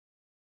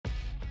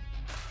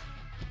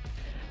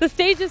The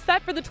stage is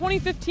set for the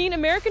 2015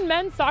 American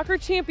Men's Soccer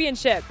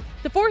Championship.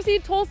 The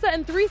 4-seed Tulsa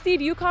and 3-seed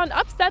UConn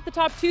upset the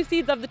top 2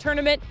 seeds of the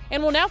tournament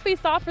and will now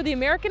face off for the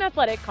American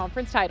Athletic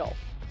Conference title.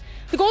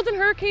 The Golden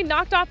Hurricane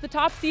knocked off the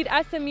top seed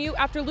SMU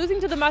after losing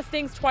to the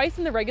Mustangs twice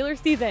in the regular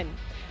season.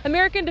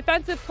 American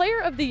Defensive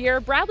Player of the Year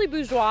Bradley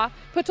Bourgeois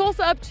put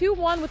Tulsa up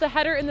 2-1 with a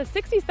header in the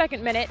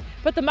 62nd minute,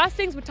 but the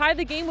Mustangs would tie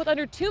the game with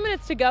under 2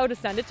 minutes to go to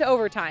send it to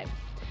overtime.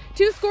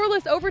 2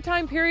 scoreless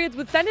overtime periods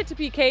would send it to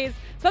PKs,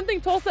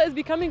 something Tulsa is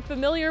becoming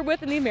familiar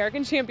with in the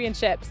American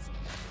Championships.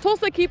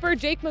 Tulsa keeper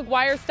Jake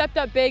McGuire stepped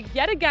up big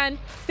yet again,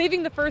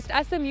 saving the first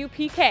SMU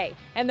PK,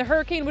 and the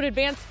Hurricane would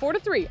advance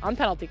 4-3 on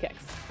penalty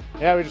kicks.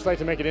 Yeah, we just like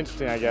to make it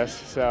interesting, I guess.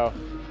 So,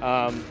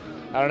 I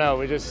don't know,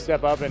 we just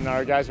step up and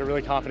our guys are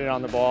really confident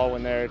on the ball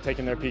when they're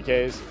taking their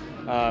PKs.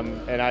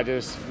 And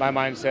my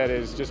mindset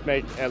is just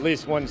make at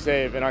least one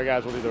save and our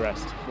guys will do the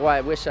rest. Well, I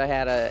wish I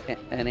had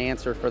an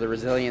answer for the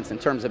resilience in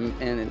terms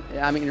of, and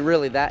I mean,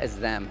 really that is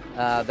them.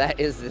 That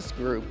is this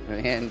group,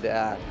 and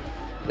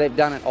they've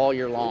done it all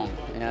year long.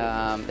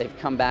 They've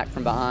come back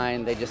from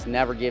behind. They just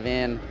never give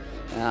in.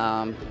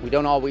 We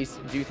don't always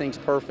do things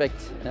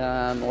perfect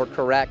or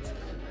correct,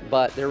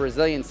 but their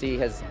resiliency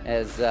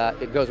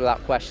it goes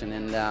without question,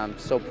 and I'm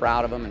so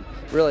proud of them, and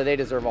really they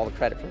deserve all the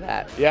credit for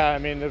that. Yeah, I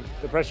mean,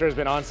 the pressure has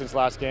been on since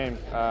last game,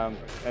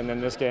 and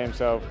then this game,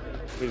 so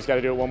we just got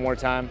to do it one more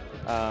time,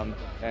 and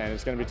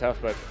it's going to be tough,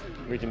 but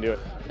we can do it.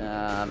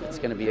 It's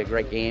going to be a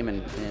great game,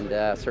 and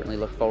certainly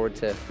looking forward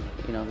to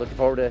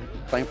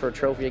playing for a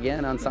trophy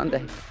again on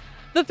Sunday.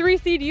 The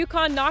 3-seed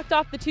UConn knocked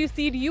off the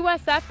 2-seed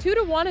USF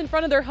 2-1 in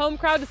front of their home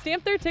crowd to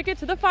stamp their ticket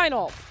to the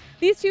final.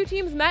 These two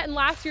teams met in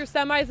last year's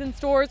semis in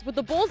Stores, with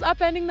the Bulls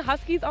upending the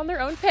Huskies on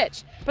their own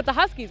pitch. But the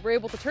Huskies were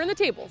able to turn the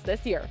tables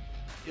this year.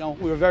 You know,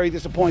 we were very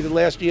disappointed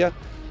last year,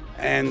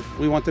 and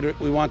we wanted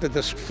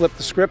to flip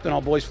the script, and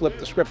our boys flipped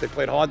the script. They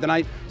played hard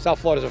tonight. South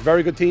Florida's a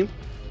very good team,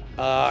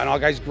 and our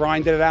guys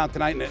grinded it out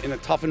tonight in a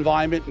tough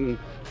environment. And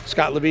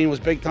Scott Levine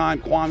was big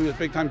time, Kwame was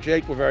big time,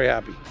 Jake, we're very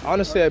happy.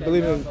 Honestly, I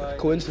believe in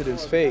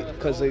coincidence, fate,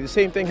 because the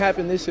same thing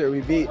happened this year.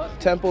 We beat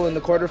Temple in the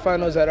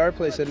quarterfinals at our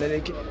place, and then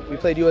we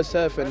played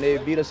USF, and they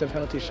beat us in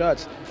penalty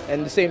shots.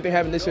 And the same thing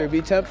happened this year. We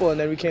beat Temple, and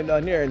then we came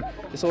down here, and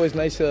it's always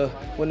nice to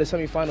win the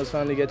semifinals,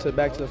 finally get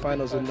back to the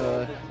finals in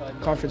the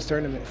conference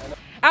tournament.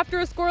 After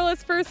a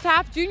scoreless first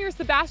half, junior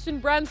Sebastian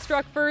Brem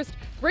struck first.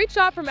 Great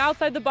shot from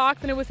outside the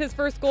box, and it was his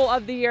first goal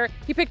of the year.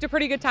 He picked a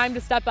pretty good time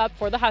to step up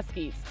for the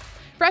Huskies.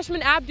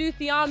 Freshman Abdou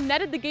Thiam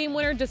netted the game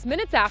winner just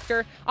minutes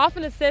after, off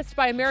an assist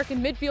by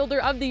American Midfielder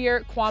of the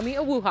Year Kwame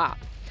Awuha.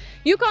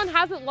 UConn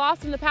hasn't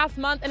lost in the past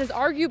month and is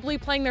arguably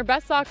playing their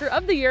best soccer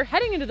of the year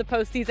heading into the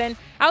postseason,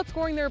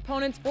 outscoring their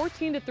opponents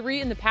 14-3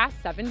 in the past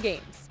 7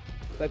 games.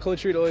 Like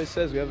Coach Reed always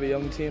says, we have a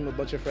young team, a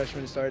bunch of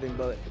freshmen starting,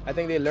 but I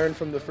think they learned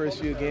from the first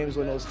few games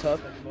when it was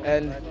tough,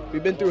 and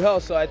we've been through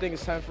hell, so I think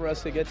it's time for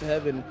us to get to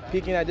heaven.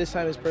 Peaking at this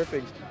time is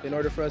perfect in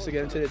order for us to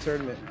get into the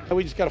tournament.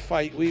 We just got to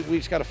fight. We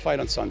just got to fight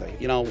on Sunday.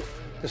 You know,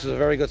 this is a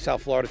very good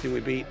South Florida team we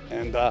beat,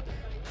 and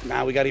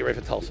now we got to get ready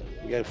for Tulsa.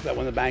 We got to put that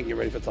one in the bank and get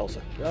ready for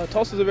Tulsa.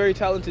 Tulsa's a very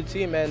talented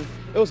team, and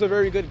it was a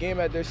very good game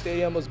at their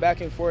stadium. It was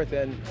back and forth,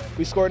 and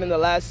we scored in the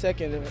last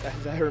second,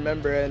 as I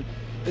remember. And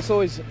it's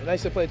always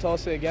nice to play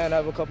Tulsa again. I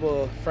have a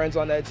couple of friends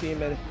on that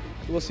team, and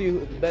we'll see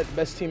who the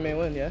best team may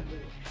win, yeah?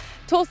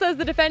 Tulsa is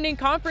the defending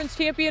conference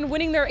champion,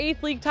 winning their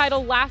 8th league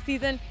title last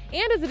season,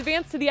 and has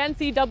advanced to the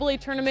NCAA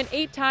tournament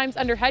 8 times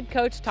under head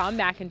coach Tom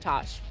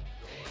McIntosh.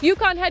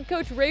 UConn head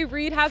coach Ray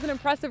Reed has an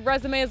impressive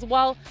resume as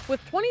well,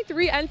 with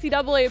 23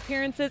 NCAA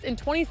appearances in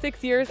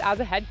 26 years as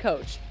a head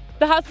coach.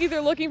 The Huskies are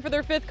looking for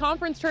their 5th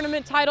conference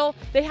tournament title.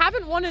 They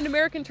haven't won an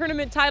American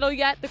tournament title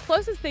yet. The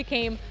closest they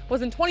came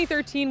was in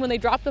 2013 when they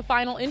dropped the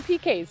final in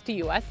PKs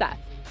to USF.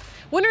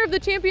 Winner of the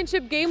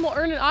championship game will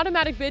earn an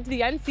automatic bid to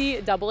the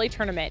NCAA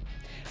tournament.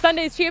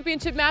 Sunday's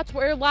championship match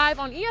will air live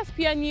on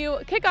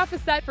ESPNU. Kickoff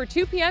is set for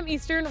 2 p.m.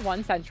 Eastern,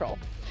 1 Central.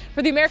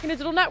 For the American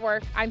Digital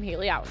Network, I'm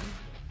Haley Outen.